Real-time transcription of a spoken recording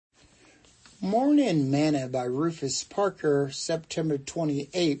Morning Manna by Rufus Parker, September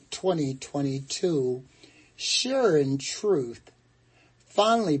 28, 2022. Share in truth.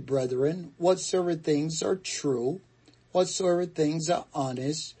 Finally, brethren, whatsoever things are true, whatsoever things are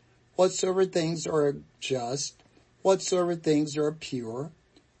honest, whatsoever things are just, whatsoever things are pure,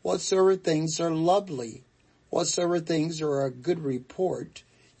 whatsoever things are lovely, whatsoever things are a good report,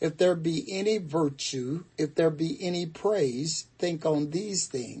 if there be any virtue, if there be any praise, think on these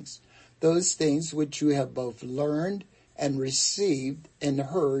things. Those things which you have both learned and received and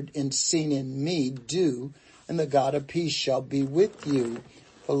heard and seen in me do, and the God of peace shall be with you.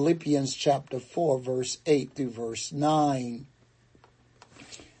 Philippians chapter 4, verse 8 through verse 9.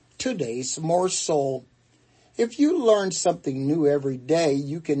 Today's morsel. If you learn something new every day,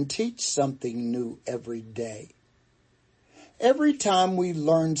 you can teach something new every day. Every time we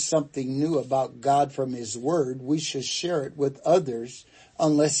learn something new about God from His Word, we should share it with others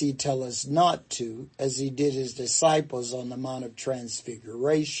unless He tell us not to, as He did His disciples on the Mount of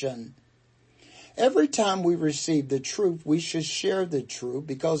Transfiguration. Every time we receive the truth, we should share the truth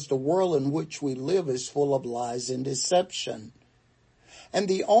because the world in which we live is full of lies and deception. And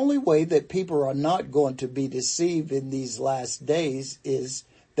the only way that people are not going to be deceived in these last days is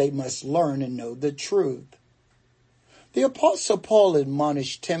they must learn and know the truth. The Apostle Paul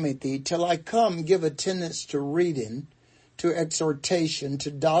admonished Timothy, till I come, give attendance to reading, to exhortation, to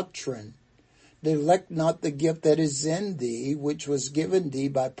doctrine. Neglect not the gift that is in thee, which was given thee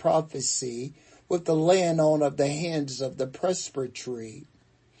by prophecy, with the laying on of the hands of the presbytery.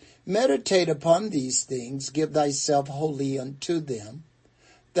 Meditate upon these things, give thyself wholly unto them,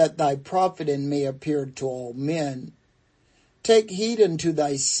 that thy profiting may appear to all men. Take heed unto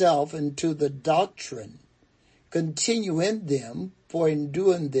thyself and to the doctrine. Continue in them, for in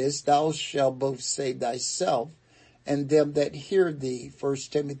doing this thou shalt both save thyself and them that hear thee. 1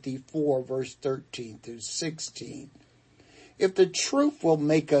 Timothy 4, verse 13 through 16. If the truth will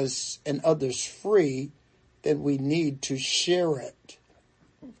make us and others free, then we need to share it.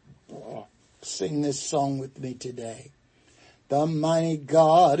 Sing this song with me today. The mighty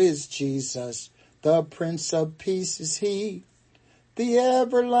God is Jesus, the Prince of Peace is He, the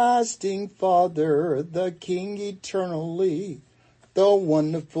everlasting Father, the King eternally, the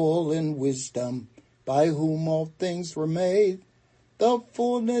wonderful in wisdom, by whom all things were made. The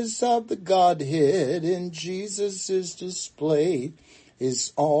fullness of the Godhead in Jesus is displayed,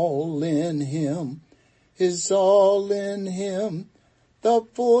 is all in Him, is all in Him. The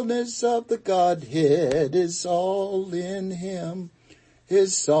fullness of the Godhead is all in Him,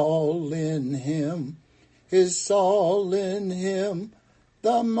 is all in Him, is all in Him.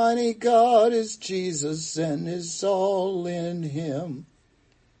 The mighty God is Jesus and is all in Him.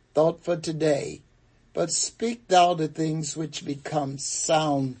 Thought for today. But speak thou the things which become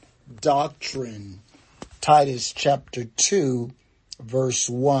sound doctrine. Titus chapter 2, verse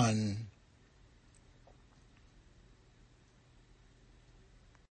 1.